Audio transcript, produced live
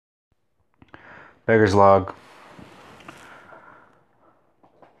Beggar's Log,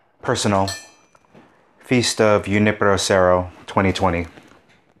 Personal, Feast of Junipero Serra 2020.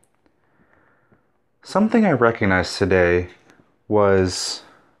 Something I recognized today was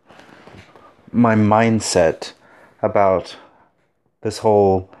my mindset about this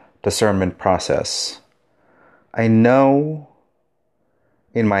whole discernment process. I know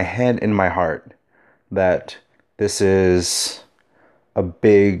in my head, in my heart, that this is a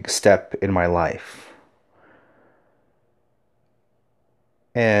big step in my life.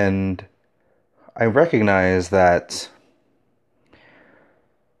 And I recognize that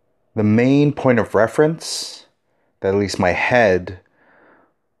the main point of reference that at least my head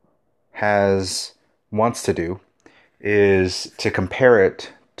wants to do is to compare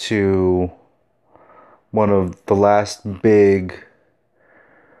it to one of the last big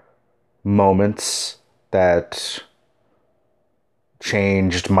moments that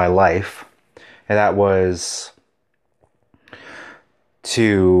changed my life, and that was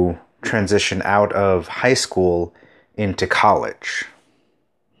to transition out of high school into college.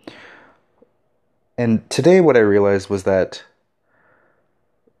 And today what I realized was that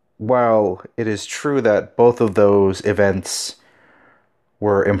while it is true that both of those events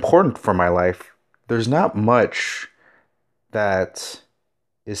were important for my life, there's not much that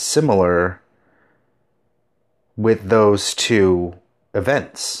is similar with those two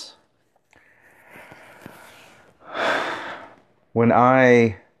events. When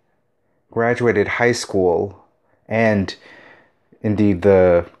I graduated high school, and indeed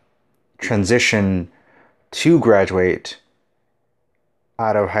the transition to graduate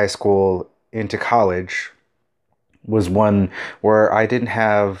out of high school into college was one where I didn't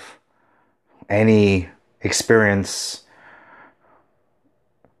have any experience,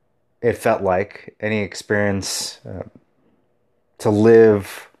 it felt like, any experience to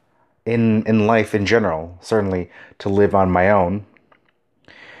live in life in general, certainly to live on my own.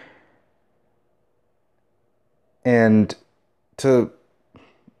 And to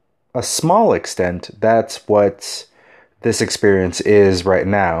a small extent, that's what this experience is right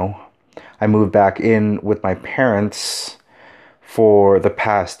now. I moved back in with my parents for the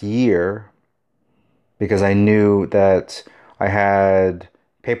past year because I knew that I had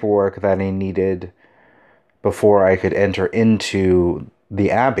paperwork that I needed before I could enter into the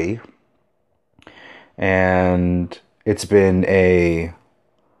Abbey. And it's been a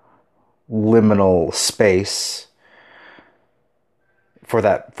liminal space for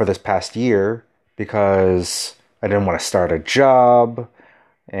this past year because I didn't want to start a job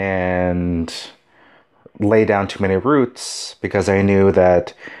and lay down too many roots, because I knew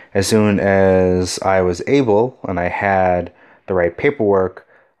that as soon as I was able and I had the right paperwork,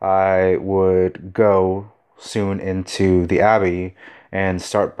 I would go soon into the Abbey and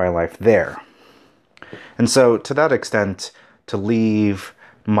start my life there. And so to that extent, to leave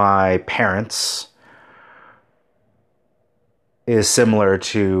my parents is similar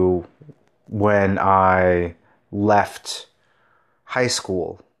to when I left high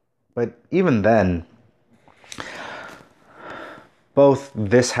school. But even then, both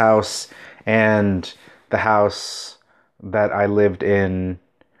this house and the house that I lived in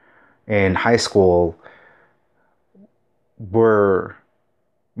high school were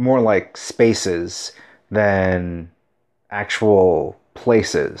more like spaces than actual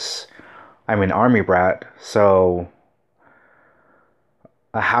places. I'm an army brat, so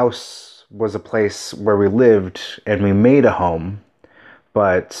a house was a place where we lived and we made a home,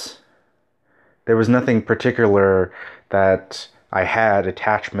 but there was nothing particular that I had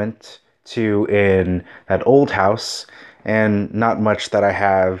attachment to in that old house, and not much that I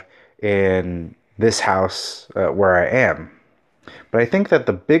have in this house where I am. But I think that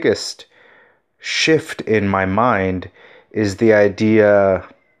the biggest shift in my mind is the idea,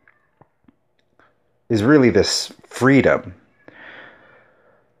 is really this freedom.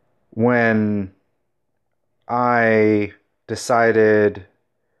 When I decided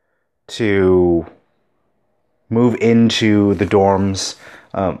to move into the dorms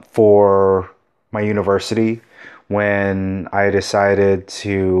for my university, when I decided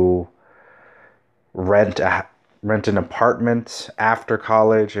to rent an apartment after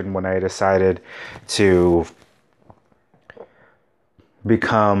college, and when I decided to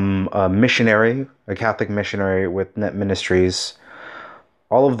become a missionary, a Catholic missionary with Net Ministries,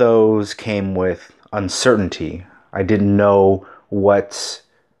 all of those came with uncertainty. I didn't know what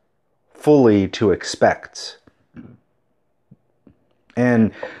fully to expect.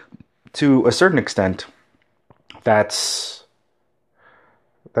 And to a certain extent, that's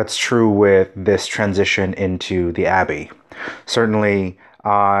true with this transition into the Abbey. Certainly,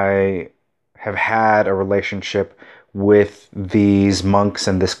 I have had a relationship with these monks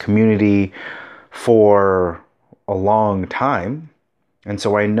and this community for a long time. And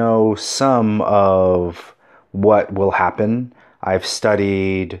so I know some of what will happen. I've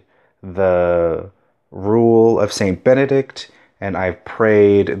studied the rule of Saint Benedict, and I've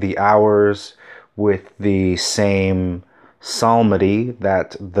prayed the hours with the same psalmody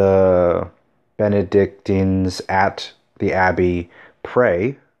that the Benedictines at the Abbey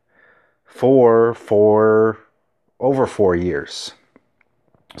pray for over 4 years.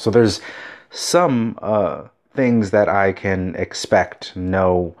 So there's some things that I can expect,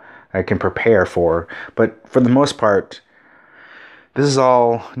 know, I can prepare for. But for the most part, this is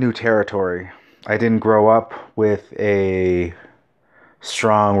all new territory. I didn't grow up with a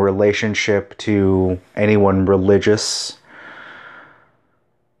strong relationship to anyone religious,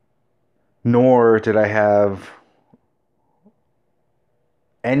 nor did I have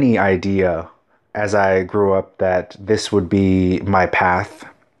any idea as I grew up that this would be my path.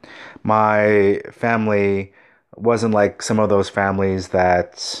 My family wasn't like some of those families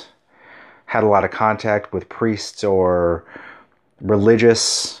that had a lot of contact with priests or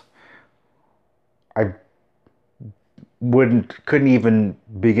religious. I couldn't even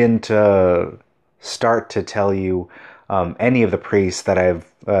begin to start to tell you any of the priests that I've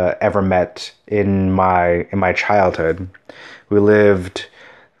ever met in my childhood. We lived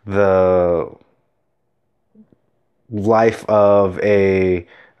the life of a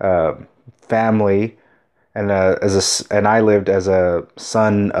family, and and I lived as a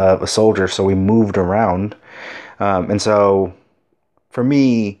son of a soldier, so we moved around, and so for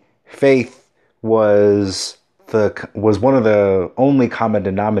me, faith was one of the only common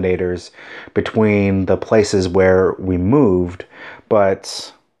denominators between the places where we moved,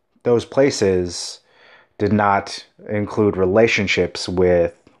 but those places did not include relationships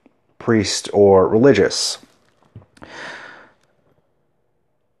with priest or religious.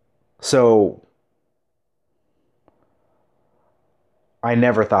 So I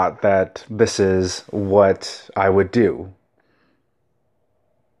never thought that this is what I would do.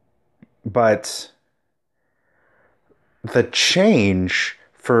 But the change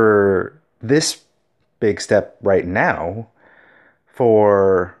for this big step right now,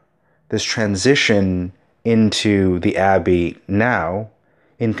 for this transition into the Abbey now,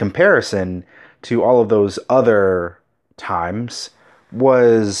 in comparison to all of those other times,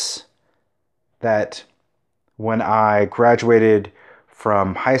 was that when I graduated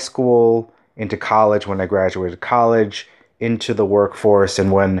from high school into college, when I graduated college into the workforce,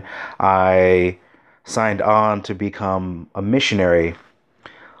 and when I signed on to become a missionary,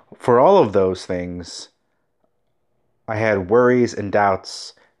 for all of those things, I had worries and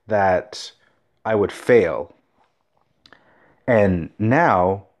doubts that I would fail. And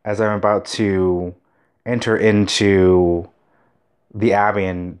now, as I'm about to enter into the Abbey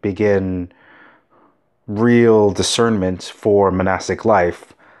and begin real discernment for monastic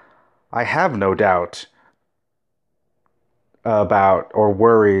life, I have no doubt about or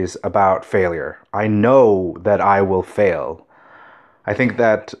worries about failure. I know that I will fail. I think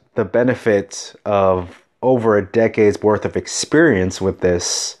that the benefit of over a decade's worth of experience with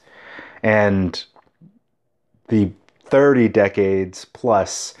this, and the 30 decades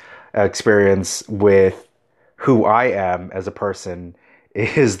plus experience with who I am as a person,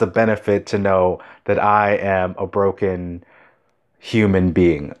 is the benefit to know that I am a broken human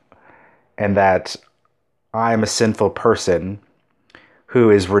being, and that I'm a sinful person who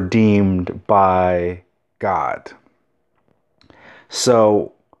is redeemed by God.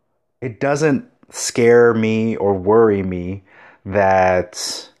 So it doesn't scare me or worry me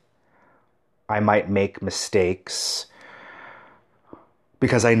that I might make mistakes,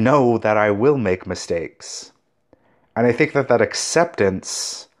 because I know that I will make mistakes. And I think that that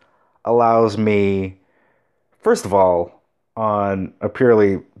acceptance allows me, first of all, on a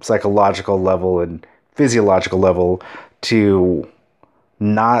purely psychological level and physiological level, to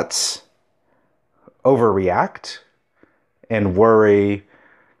not overreact and worry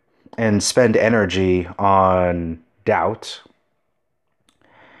and spend energy on doubt.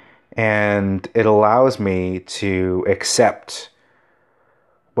 And it allows me to accept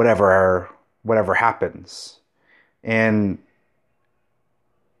whatever happens. And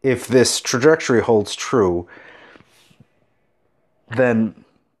if this trajectory holds true, then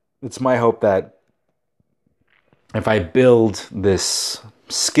it's my hope that if I build this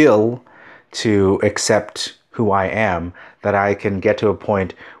skill to accept who I am, that I can get to a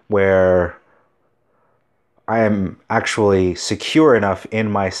point where I am actually secure enough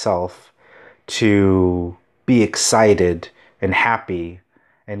in myself to be excited and happy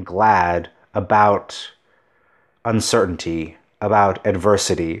and glad about uncertainty, about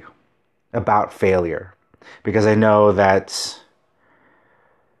adversity, about failure, because I know that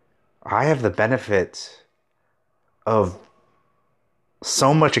I have the benefit of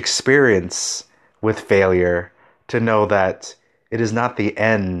so much experience with failure to know that it is not the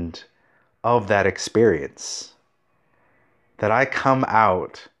end of that experience. That I come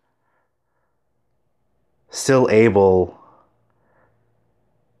out still able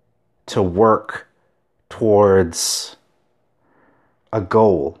to work towards a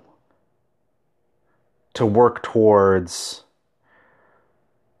goal, to work towards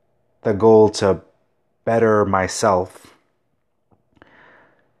the goal to better myself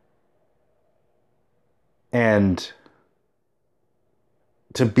and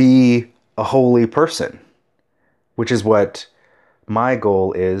to be a holy person, which is what my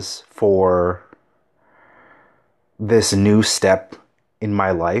goal is for this new step in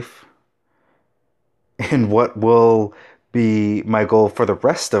my life, and what will be my goal for the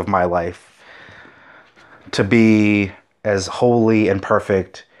rest of my life, to be as holy and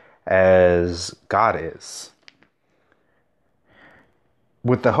perfect as God is.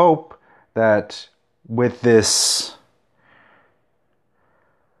 With the hope that with this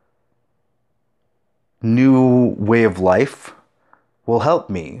new way of life will help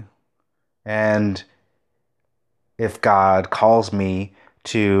me. And if God calls me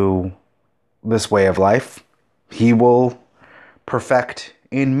to this way of life, He will perfect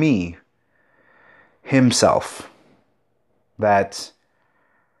in me Himself. That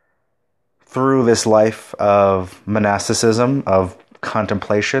through this life of monasticism, of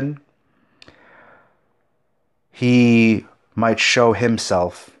contemplation, He might show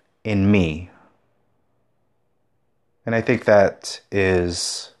Himself in me. And I think that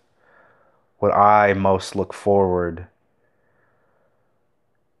is what I most look forward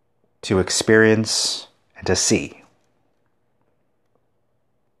to experience and to see.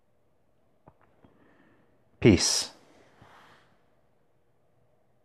 Peace.